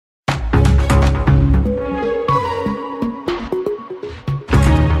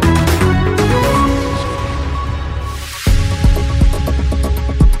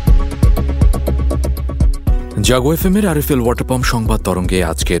জাগো এফএম-এর RFL water pump সংবাদ তরঙ্গে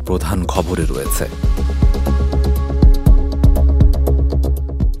আজকের প্রধান খবরে রয়েছে।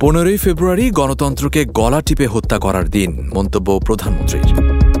 15 ফেব্রুয়ারি গণতন্ত্রকে গলা টিপে হত্যা করার দিন, মন্তব্য প্রধানমন্ত্রীর।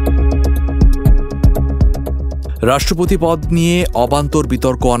 রাষ্ট্রপতি পদ নিয়ে অবান্তর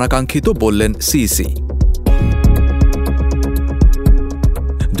বিতর্ক অনাকাঙ্ক্ষিত, বললেন সিইসি।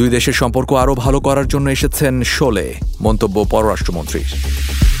 দুই দেশের সম্পর্ক আরও ভালো করার জন্য এসেছেন শোলে, মন্তব্য পররাষ্ট্রমন্ত্রীর।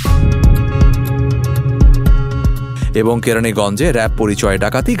 এবং কেরানীগঞ্জে র্যাব পরিচয়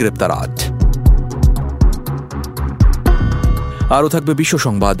ডাকাতি, গ্রেপ্তার 8। আরও থাকবে বিশ্ব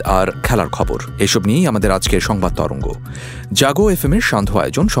সংবাদ আর খেলার খবর। এসব নিয়েই আমাদের আজকের সংবাদ তরঙ্গ। জাগো এফএম-এর সান্ধ্য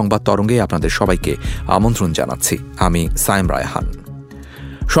আয়োজন সংবাদ তরঙ্গে আপনাদের সবাইকে আমন্ত্রণ জানাচ্ছি। আমি সাইম রায়হান।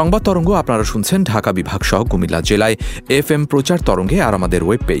 সংবাদ তরঙ্গ আপনারা শুনছেন ঢাকা বিভাগ সহ কুমিল্লা জেলায় এফএম প্রচার তরঙ্গে আর আমাদের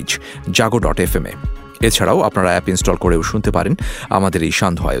ওয়েব পেজ jago.fm-এ। এছাড়াও আপনারা অ্যাপ ইনস্টল করেও শুনতে পারেন আমাদের এই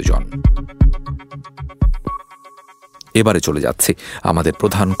সান্ধ্য আয়োজন। এবারে চলে যাচ্ছি আমাদের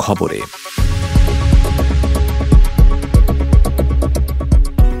প্রধান খবরে।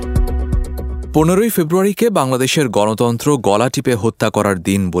 15 ফেব্রুয়ারিকে বাংলাদেশের গণতন্ত্র গলা টিপে হত্যা করার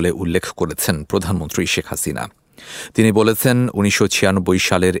দিন বলে উল্লেখ করেছেন প্রধানমন্ত্রী শেখ হাসিনা। তিনি বলেছেন, 1996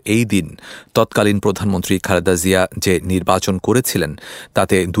 সালের এই দিন তৎকালীন প্রধানমন্ত্রী খালেদা জিয়া যে নির্বাচন করেছিলেন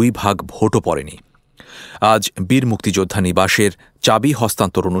তাতে 2 ভাগ ভোটও পড়েনি। আজ বীর মুক্তিযোদ্ধা নিবাসের চাবি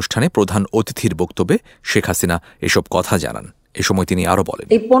হস্তান্তর অনুষ্ঠানে প্রধান অতিথির বক্তব্যে শেখ হাসিনা এসব কথা জানান। এ সময় তিনি আরো বলেন,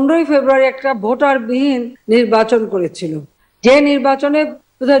 এই 15 ফেব্রুয়ারি একটা ভোটারবিহীন নির্বাচন করেছিল, যে নির্বাচনে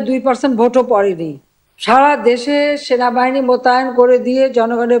 2% ভোটও পড়েনি। সারা দেশে সেনাবাহিনী মোতায়েন করে দিয়ে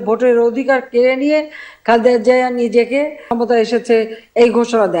জনগণের ভোটের অধিকার কেড়ে নিয়ে খালেদা জিয়া নিজেকে ক্ষমতায় এসেছে এই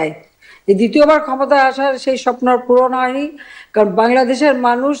ঘোষণা দেয়। এই দ্বিতীয়বার ক্ষমতায় আসার সেই স্বপ্ন পূরণ হয়নি, কারণ বাংলাদেশের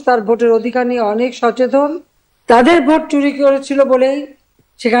মানুষ তার ভোটের অধিকার নিয়ে অনেক সচেতন। তাদের ভোট চুরি করেছিল বলেই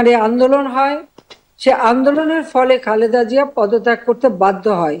সেখানে আন্দোলন হয়। সে আন্দোলনের ফলে খালেদা জিয়া পদত্যাগ করতে বাধ্য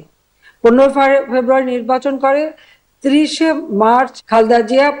হয়। 15 ফেব্রুয়ারি নির্বাচন করে, 30 মার্চ খালেদা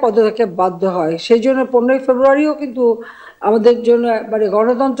জিয়া পদত্যাগে বাধ্য হয়। সেই জন্য 15 ফেব্রুয়ারিও কিন্তু আমাদের জন্য মানে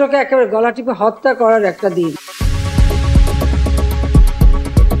গণতন্ত্রকে একেবারে গলা টিপে হত্যা করার একটা দিন।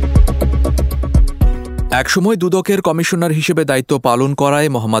 একসময় দুদকের কমিশনার হিসেবে দায়িত্ব পালন করায়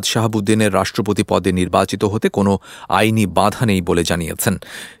মোহাম্মদ শাহাবুদ্দিনের রাষ্ট্রপতি পদে নির্বাচিত হতে কোনো আইনি বাধা নেই বলে জানিয়েছেন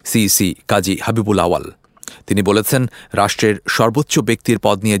সিইসি কাজী হাবিবুল আওয়াল। তিনি বলেছেন, রাষ্ট্রের সর্বোচ্চ ব্যক্তির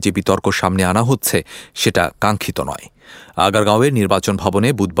পদ নিয়ে যে বিতর্ক সামনে আনা হচ্ছে সেটা কাঙ্ক্ষিত নয়। আগারগাঁওয়ের নির্বাচন ভবনে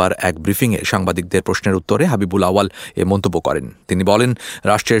বুধবার এক ব্রিফিংয়ে সাংবাদিকদের প্রশ্নের উত্তরে হাবিবুল আওয়াল এ মন্তব্য করেন। তিনি বলেন,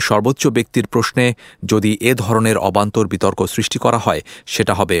 রাষ্ট্রের সর্বোচ্চ ব্যক্তির প্রশ্নে যদি এ ধরনের অবান্তর বিতর্ক সৃষ্টি করা হয়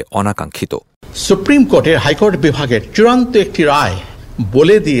সেটা হবে অনাকাঙ্ক্ষিত। সুপ্রিম কোর্টের হাইকোর্ট বিভাগের চূড়ান্ত একটি রায়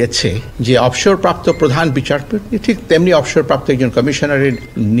বলে দিয়েছে যে অবসরপ্রাপ্ত প্রধান বিচারপতি ঠিক তেমনি অবসরপ্রাপ্ত একজন কমিশনারের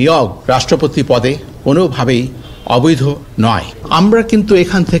নিয়োগ রাষ্ট্রপতি পদে কোনোভাবেই অবৈধ নয়। আমরা কিন্তু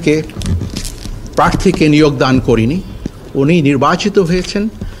এখান থেকে প্রার্থীকে নিয়োগ দান করিনি, উনি নির্বাচিত হয়েছেন।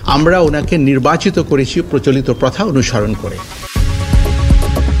 আমরা ওনাকে নির্বাচিত করেছি প্রচলিত প্রথা অনুসরণ করে।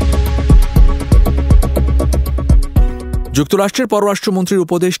 যুক্তরাষ্ট্রের পররাষ্ট্রমন্ত্রীর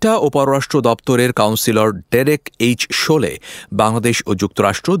উপদেষ্টা ও পররাষ্ট্র দপ্তরের councillor Derek H Sholay Bangladesh ও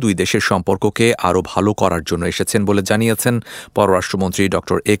যুক্তরাষ্ট্র দুই দেশের সম্পর্ককে আরও ভালো করার জন্য এসেছেন বলে জানিয়েছেন পররাষ্ট্রমন্ত্রী ড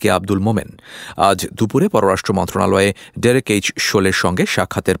এ কে আব্দুল মোমেন। আজ দুপুরে পররাষ্ট্র মন্ত্রণালয়ে ডেরেক এইচ শোলের সঙ্গে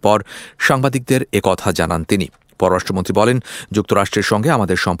সাক্ষাতের পর সাংবাদিকদের একথা জানান তিনি। পররাষ্ট্রমন্ত্রী বলেন, যুক্তরাষ্ট্রের সঙ্গে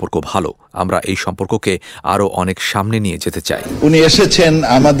আমাদের সম্পর্ক ভালো, আমরা এই সম্পর্ককে আরও অনেক সামনে নিয়ে যেতে চাই। উনি এসেছেন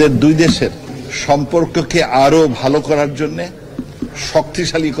আমাদের দুই দেশের সম্পর্ককে আরো ভালো করার জন্য,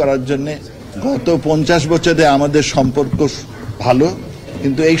 শক্তিশালী করার জন্য। গত 50 বছরে আমাদের সম্পর্ক ভালো,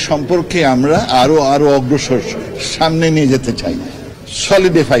 কিন্তু এই সম্পর্কে আমরা আরো অগ্রসর সামনে নিয়ে যেতে চাই,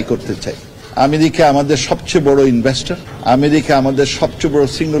 সলিডিফাই করতে চাই। আমেরিকা আমাদের সবচেয়ে বড় ইনভেস্টর, আমেরিকা আমাদের সবচেয়ে বড়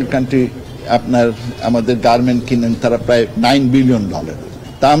সিঙ্গল কান্ট্রি। আমাদের গার্মেন্ট কিনেন তারা প্রায় $9 বিলিয়ন।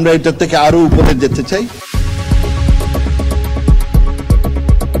 তা আমরা এটা থেকে আরো উপরে যেতে চাই।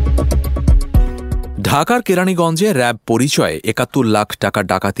 ঢাকার কেরানীগঞ্জে র্যাব পরিচয়ে 71 লাখ টাকা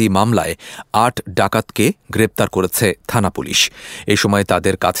ডাকাতি মামলায় 8 ডাকাতকে গ্রেপ্তার করেছে থানা পুলিশ। এ সময়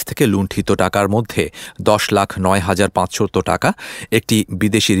তাদের কাছ থেকে লুণ্ঠিত টাকার মধ্যে 10,09,500 টাকা, একটি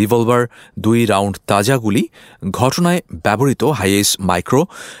বিদেশি রিভলভার, 2 রাউন্ড তাজা গুলি, ঘটনায় ব্যবহৃত হাইএস মাইক্রো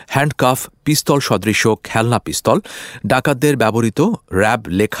হ্যান্ডকাফ পিস্তল সদৃশ খেলনা পিস্তল, ডাকাতদের ব্যবহৃত র্যাব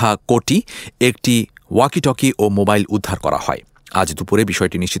লেখা কোটি, একটি ওয়াকিটকি ও মোবাইল উদ্ধার করা হয়। আজ দুপুরে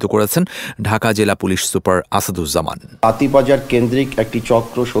বিষয়টি নিশ্চিত করেছেন ঢাকা জেলা পুলিশ সুপার আসাদুজ্জামান। আতিবাজার কেন্দ্রিক একটি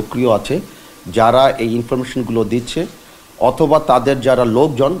চক্র সক্রিয় আছে যারা এই ইনফরমেশনগুলো দিচ্ছে, অথবা তাদের যারা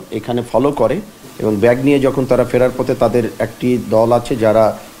লোকজন এখানে ফলো করে, এবং ব্যাগ নিয়ে যখন তারা ফেরার পথে তাদের একটি দল আছে যারা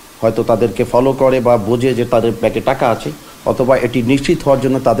হয়তো তাদেরকে ফলো করে বা বোঝে যে তাদের ব্যাগে টাকা আছে, অথবা এটি নিশ্চিত হওয়ার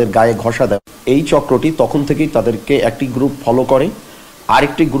জন্য তাদের গায়ে ঘষা দেয়। এই চক্রটি তখন থেকেই তাদেরকে একটি গ্রুপ ফলো করে,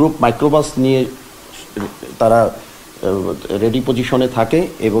 আরেকটি গ্রুপ মাইক্রোবাস নিয়ে তারা রেডি পজিশনে থাকে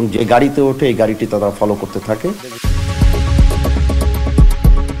এবং যে গাড়িতে ওঠে এই গাড়িটি তারা ফলো করতে থাকে।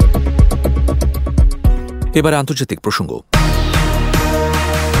 এবারে আন্তর্জাতিক প্রসঙ্গ।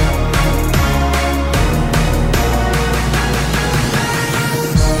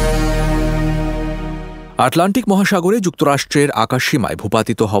 আটলান্টিক মহাসাগরে যুক্তরাষ্ট্রের আকাশসীমায়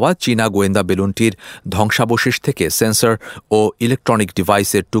ভূপাতিত হওয়া চীনা গোয়েন্দা বেলুনটির ধ্বংসাবশেষ থেকে সেন্সর ও ইলেকট্রনিক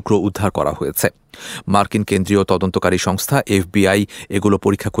ডিভাইসের টুকরো উদ্ধার করা হয়েছে। মার্কিন কেন্দ্রীয় তদন্তকারী সংস্থা FBI এগুলো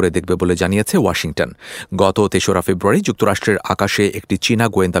পরীক্ষা করে দেখবে বলে জানিয়েছে ওয়াশিংটন। গত ৩রা ফেব্রুয়ারি যুক্তরাষ্ট্রের আকাশে একটি চীনা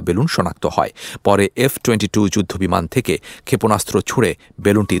গোয়েন্দা বেলুন শনাক্ত হয়। পরে F-22 যুদ্ধবিমান থেকে ক্ষেপণাস্ত্র ছুড়ে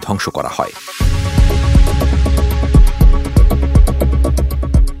বেলুনটি ধ্বংস করা হয়।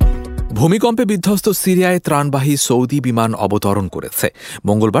 ভূমিকম্পে বিধ্বস্ত সিরিয়ায় ত্রাণবাহী সৌদি বিমান অবতরণ করেছে।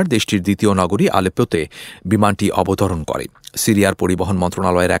 মঙ্গলবার দেশটির দ্বিতীয় নগরী আলেপ্পোতে বিমানটি অবতরণ করে। সিরিয়ার পরিবহন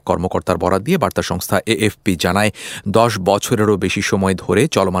মন্ত্রণালয়ের এক কর্মকর্তার বরাত দিয়ে বার্তা সংস্থা AFP জানায়, 10 বছরেরও বেশি সময় ধরে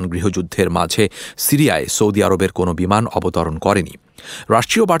চলমান গৃহযুদ্ধের মাঝে সিরিয়ায় সৌদি আরবের কোনো বিমান অবতরণ করেনি।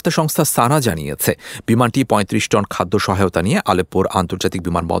 রাষ্ট্রীয় বার্তা সংস্থা সানা জানিয়েছে, বিমানটি 35 টন খাদ্য সহায়তা নিয়ে আলেপ্পোর আন্তর্জাতিক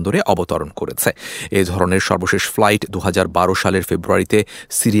বিমানবন্দরে অবতরণ করেছে। এ ধরনের সর্বশেষ ফ্লাইট 2012 সালের ফেব্রুয়ারিতে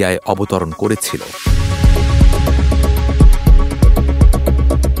সিরিয়ায় অবতরণ করেছিল।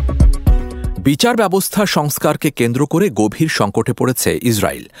 বিচার ব্যবস্থা সংস্কারকে কেন্দ্র করে গভীর সংকটে পড়েছে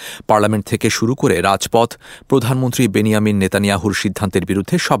ইসরায়েল। পার্লামেন্ট থেকে শুরু করে রাজপথ, প্রধানমন্ত্রী বেনিয়ামিন নেতানিয়াহুর সিদ্ধান্তের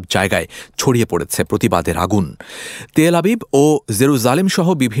বিরুদ্ধে সব জায়গায় ছড়িয়ে পড়েছে প্রতিবাদের আগুন। তেল আবিব ও জেরুজালেম সহ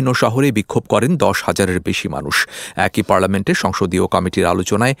বিভিন্ন শহরে বিক্ষোভ করেন 10,000-এর বেশি মানুষ। একই পার্লামেন্টে সংসদীয় কমিটির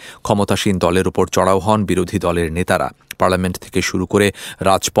আলোচনায় ক্ষমতাসীন দলের উপর চড়াও হন বিরোধী দলের নেতারা। পার্লামেন্ট থেকে শুরু করে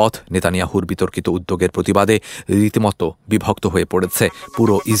রাজপথ নেতানিয়াহুর বিতর্কিত উদ্যোগের প্রতিবাদে রীতিমতো বিভক্ত হয়ে পড়েছে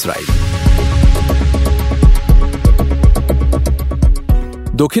পুরো ইসরায়েল।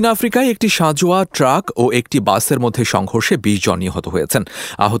 দক্ষিণ আফ্রিকায় একটি সাঁজোয়া ট্রাক ও একটি বাসের মধ্যে সংঘর্ষে 20 জন নিহত হয়েছেন।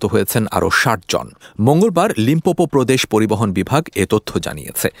 আহত হয়েছেন আরও 60 জন। মঙ্গলবার লিম্পোপো প্রদেশ পরিবহন বিভাগ এ তথ্য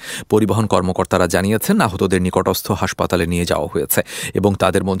জানিয়েছে। পরিবহন কর্মকর্তারা জানিয়েছেন, আহতদের নিকটস্থ হাসপাতালে নিয়ে যাওয়া হয়েছে এবং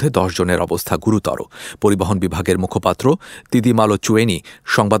তাদের মধ্যে 10 জনের অবস্থা গুরুতর। পরিবহন বিভাগের মুখপাত্র তিদিমালো চুয়েনি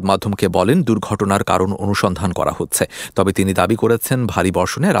সংবাদ মাধ্যমকে বলেন, দুর্ঘটনার কারণ অনুসন্ধান করা হচ্ছে। তবে তিনি দাবি করেছেন, ভারী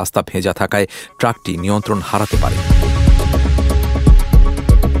বর্ষণে রাস্তা ভেজা থাকায় ট্রাকটি নিয়ন্ত্রণ হারাতে পারে।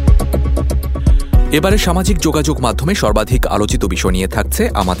 এবারে সামাজিক যোগাযোগ মাধ্যমে সর্বাধিক আলোচিত বিষয় নিয়ে থাকছে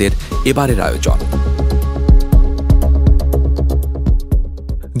আমাদের এবারের আয়োজন।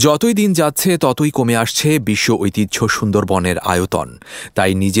 যতই দিন যাচ্ছে ততই কমে আসছে বিশ্ব ঐতিহ্য সুন্দরবনের আয়তন।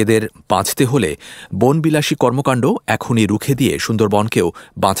 তাই নিজেদের বাঁচতে হলে বনবিলাসী কর্মকাণ্ড এখনই রুখে দিয়ে সুন্দরবনকেও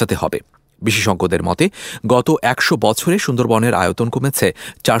বাঁচাতে হবে। বিশেষজ্ঞদের মতে গত 100 বছরে সুন্দরবনের আয়তন কমেছে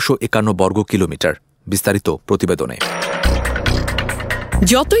 451 বর্গ কিলোমিটার। বিস্তারিত প্রতিবেদনে।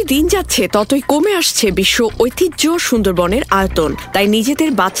 যতই দিন যাচ্ছে ততই কমে আসছে বিশ্ব ঐতিহ্য সুন্দরবনের আয়তন। তাই নিজেদের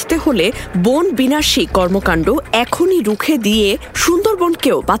বাঁচতে হলে বন বিনাশী কর্মকাণ্ড এখনই রুখে দিয়ে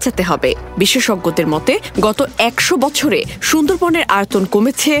সুন্দরবনকেও বাঁচাতে হবে। বিশেষজ্ঞদের মতে গত 100 বছরে সুন্দরবনের আয়তন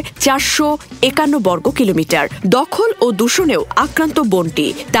কমেছে 451 বর্গ কিলোমিটার। দখল ও দূষণেও আক্রান্ত বনটি।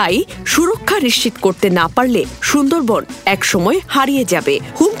 তাই সুরক্ষা নিশ্চিত করতে না পারলে সুন্দরবন একসময় হারিয়ে যাবে।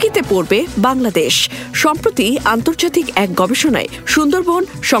 হুমকিতে পড়বে বাংলাদেশ। সম্প্রতি আন্তর্জাতিক এক গবেষণায় সুন্দরবন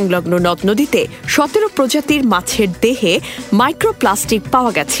সংলগ্ন নদ নদীতে 17 প্রজাতির মাছের দেহে মাইক্রোপ্লাস্টিক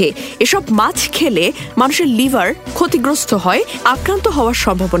পাওয়া গেছে। এসব মাছ খেলে মানুষের লিভার ক্ষতিগ্রস্ত হয়, আক্রান্ত হওয়ার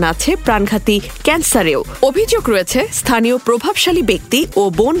সম্ভাবনা আছে প্রাণঘাতী ক্যান্সারেও। অভিযোগ রয়েছে স্থানীয় প্রভাবশালী ব্যক্তি ও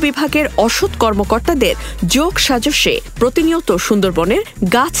বন বিভাগের অসৎ কর্মকর্তাদের যোগ সাজশে প্রতিনিয়ত সুন্দরবনের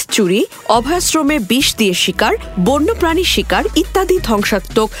গাছ চুরি, অভয়াশ্রমে বিষ দিয়ে শিকার, বন্যপ্রাণী শিকার ইত্যাদি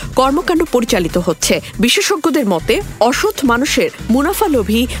ধ্বংসাত্মক কর্মকাণ্ড পরিচালিত হচ্ছে। বিশেষজ্ঞদের মতে অসৎ মানুষের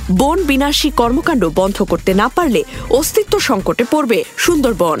মুনাফালোভী বন বিনাশী কর্মকাণ্ড বন্ধ করতে না পারলে অস্তিত্ব সংকটে পড়বে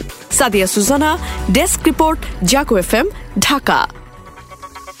Sundarban. Sadia Sujana, desk report, Jago FM, Dhaka.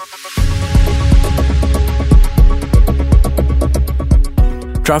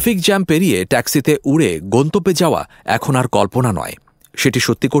 Traffic jam পেরিয়ে ট্যাক্সিতে উড়ে গন্তব্যে যাওয়া এখন আর কল্পনা নয়। সেটি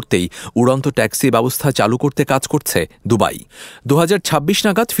সত্যি করতেই উড়ন্ত ট্যাক্সি ব্যবস্থা চালু করতে কাজ করছে দুবাই। 2026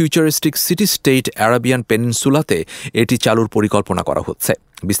 নাগাদ ফিউচারিস্টিক সিটি স্টেট আরাবিয়ান পেনিনসুলাতে এটি চালুর পরিকল্পনা করা হচ্ছে।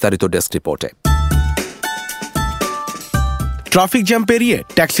 বিস্তারিত ডেস্ক রিপোর্টে। ট্রাফিক জ্যাম পেরিয়ে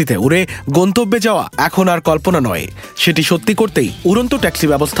ট্যাক্সিতে উড়ে গন্তব্যে যাওয়া এখন আর কল্পনা নয়। সেটি সত্যি করতেই উড়ন্ত ট্যাক্সি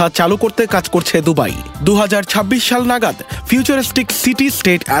ব্যবস্থা চালু করতে কাজ করছে দুবাই। 2026 সাল নাগাদ ফিউচারিস্টিক সিটি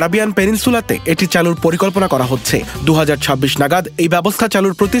স্টেট আরাবিয়ান পেনিনসুলাতে এটি চালুর পরিকল্পনা করা হচ্ছে। 2026 নাগাদ এই ব্যবস্থা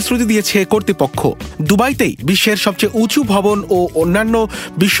চালুর প্রতিশ্রুতি দিয়েছে কর্তৃপক্ষ। দুবাইতেই বিশ্বের সবচেয়ে উঁচু ভবন ও অন্যান্য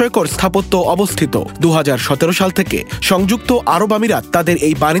বিস্ময়কর স্থাপত্য অবস্থিত। 2017 সাল থেকে সংযুক্ত আরব আমিরাত তাদের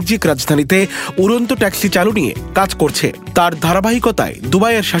এই বাণিজ্যিক রাজধানীতে উড়ন্ত ট্যাক্সি চালু নিয়ে কাজ করছে। তার ধারাবাহিকতায়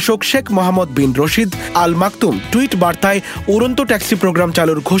দুবাইয়ের শাসক Sheikh Mohammed bin Rashid Al Maktoum tweet বার্তায় উড়ন্ত ট্যাক্সি প্রোগ্রাম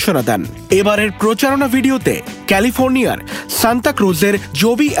চালুর ঘোষণা দেন। এবারের প্রচারণা ভিডিওতে ক্যালিফোর্নিয়ার সান্তা ক্রুজের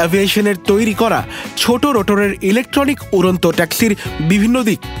জবি অ্যাভিয়েশনের তৈরি করা ছোট রোটরের ইলেকট্রনিক উড়ন্ত ট্যাক্সির বিভিন্ন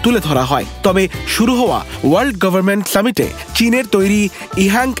দিক তুলে ধরা হয়। তবে শুরু হওয়া ওয়ার্ল্ড গভর্নমেন্ট সামিটে চীনের তৈরি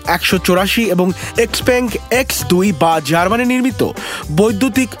ইহ্যাঙ্ক 184 এবং এক্সপ্যাং X2 বা জার্মানি নির্মিত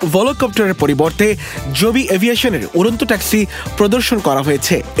বৈদ্যুতিক ভলোকপ্টারের পরিবর্তে জবি এভিয়েশনের উড়ন্ত ট্যাক্সি প্রদর্শন করা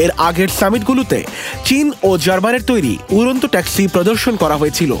হয়েছে। এর আগের সামিটগুলোতে চীন ও জার্মানির তৈরি উড়ন্ত ট্যাক্সি প্রদর্শন করা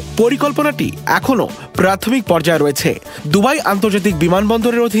হয়েছিল। পরিকল্পনাটি এখনো প্রাথমিক পর্যায়ে রয়েছে। দুবাই আন্তর্জাতিক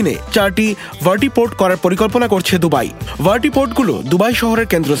বিমানবন্দরের অধীনে 4টি ভার্টিপোর্ট করার পরিকল্পনা করছে দুবাই। ভার্টিপোর্টগুলো দুবাই শহরের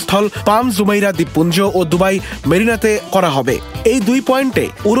কেন্দ্রস্থল পাম জুমাইরা দ্বীপপুঞ্জ ও দুবাই মেরিনাতে করা হবে। এই 2 পয়েন্টে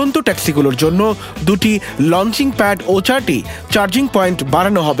উড়ন্ত ট্যাক্সিগুলোর জন্য 2টি লঞ্চিং প্যাড ও 4টি চার্জিং পয়েন্ট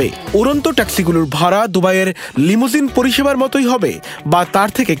বাড়ানো হবে। উড়ন্ত ট্যাক্সিগুলোর ভাড়া দুবাইয়ের লিমুজিন পরিষেবার মতোই হবে বা তার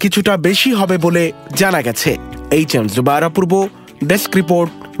থেকে কিছুটা বেশি হবে বলে জানা গেছে। HM Zubayer Apurba, desk report,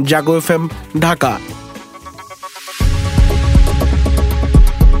 Jago FM, Dhaka.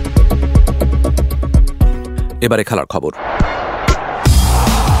 এবারে খেলার খবর।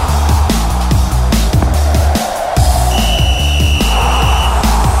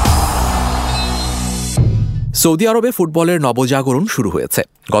 সৌদি আরবে ফুটবলের নবজাগরণ শুরু হয়েছে।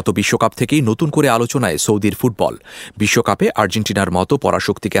 গত বিশ্বকাপ থেকেই নতুন করে আলোচনায় সৌদির ফুটবল। বিশ্বকাপে আর্জেন্টিনার মতো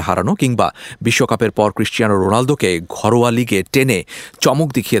পরাশক্তিকে হারানো কিংবা বিশ্বকাপের পর ক্রিস্টিয়ানো রোনালদোকে ঘরোয়া লিগে টেনে চমক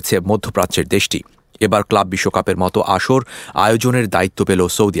দেখিয়েছে মধ্যপ্রাচ্যের দেশটি। এবার ক্লাব বিশ্বকাপের মতো আসর আয়োজনের দায়িত্ব পেল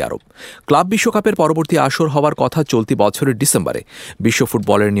সৌদি আরব। ক্লাব বিশ্বকাপের পরবর্তী আসর হওয়ার কথা চলতি বছরের ডিসেম্বরে। বিশ্ব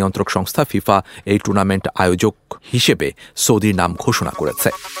ফুটবলের নিয়ন্ত্রক সংস্থা ফিফা এই টুর্নামেন্ট আয়োজক হিসেবে সৌদির নাম ঘোষণা করেছে।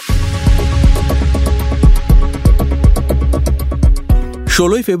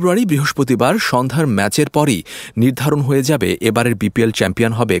 16 ফেব্রুয়ারি বৃহস্পতিবার সন্ধ্যার ম্যাচের পরই নির্ধারণ হয়ে যাবে এবারের বিপিএল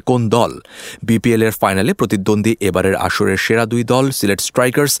চ্যাম্পিয়ন হবে কোন দল। বিপিএল এর ফাইনালে প্রতিদ্বন্দ্বী এবারের আসরের সেরা 2 দল সিলেট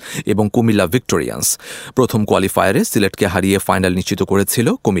স্ট্রাইকার্স এবং কুমিল্লা ভিক্টোরিয়ান্স। প্রথম কোয়ালিফায়ারে সিলেটকে হারিয়ে ফাইনাল নিশ্চিত করেছিল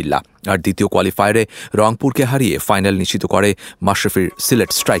কুমিল্লা, আর দ্বিতীয় কোয়ালিফায়ারে রংপুরকে হারিয়ে ফাইনাল নিশ্চিত করে মাশরাফির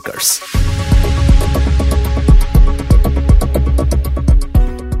সিলেট স্ট্রাইকার্স।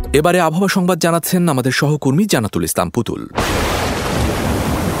 এবারে আবহাওয়া সংবাদ জানাচ্ছেন আমাদের সহকর্মী জান্নাতুল ইসলাম পুতুল।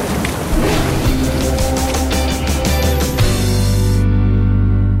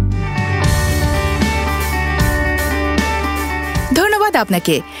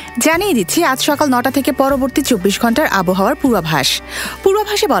 আপনাকে জানিয়ে দিচ্ছি আজ সকাল 9টা থেকে পরবর্তী 24 ঘন্টার আবহাওয়ার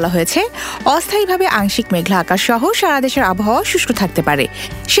পূর্বাভাসে বলা হয়েছে অস্থায়ীভাবে আংশিক মেঘলা আকাশ সহ সারা দেশের আবহাওয়া শুষ্ক থাকতে পারে।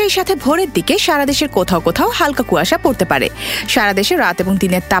 সেই সাথে ভোরের দিকে সারা দেশের কোথাও কোথাও হালকা কুয়াশা পড়তে পারে। সারা দেশে রাত এবং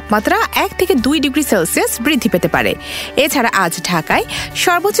দিনের তাপমাত্রা 1 থেকে 2 ডিগ্রি সেলসিয়াস বৃদ্ধি পেতে পারে। এছাড়া আজ ঢাকায়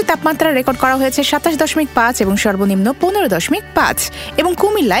সর্বোচ্চ তাপমাত্রা রেকর্ড করা হয়েছে 27.5 এবং সর্বনিম্ন 15.5 এবং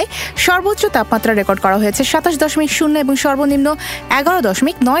কুমিল্লায় সর্বোচ্চ তাপমাত্রা রেকর্ড করা হয়েছে 27.0 এবং সর্বনিম্ন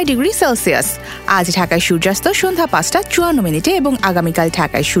 11.9 ডিগ্রি সেলসিয়াস। আজ ঢাকায় সূর্যাস্ত সন্ধ্যা 5:54 এবং আগামীকাল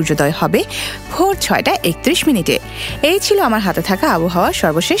ঢাকায় সূর্যোদয় হবে ভোর 6:31। এই ছিল আমার হাতে থাকা আবহাওয়া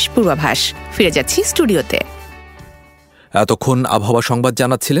সর্বশেষ পূর্বাভাস। ফিরে যাচ্ছি স্টুডিওতে। এতক্ষণ আবহাওয়া সংবাদ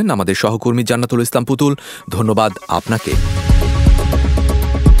জানাচ্ছিলেন আমাদের সহকর্মী জান্নাতুল ইসলাম পুতুল। ধন্যবাদ আপনাকে।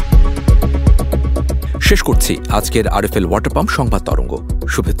 শেষ করছি আজকের আরএফএল ওয়াটার পাম্প সংবাদ তরঙ্গ।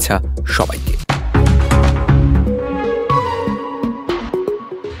 শুভেচ্ছা সবাইকে।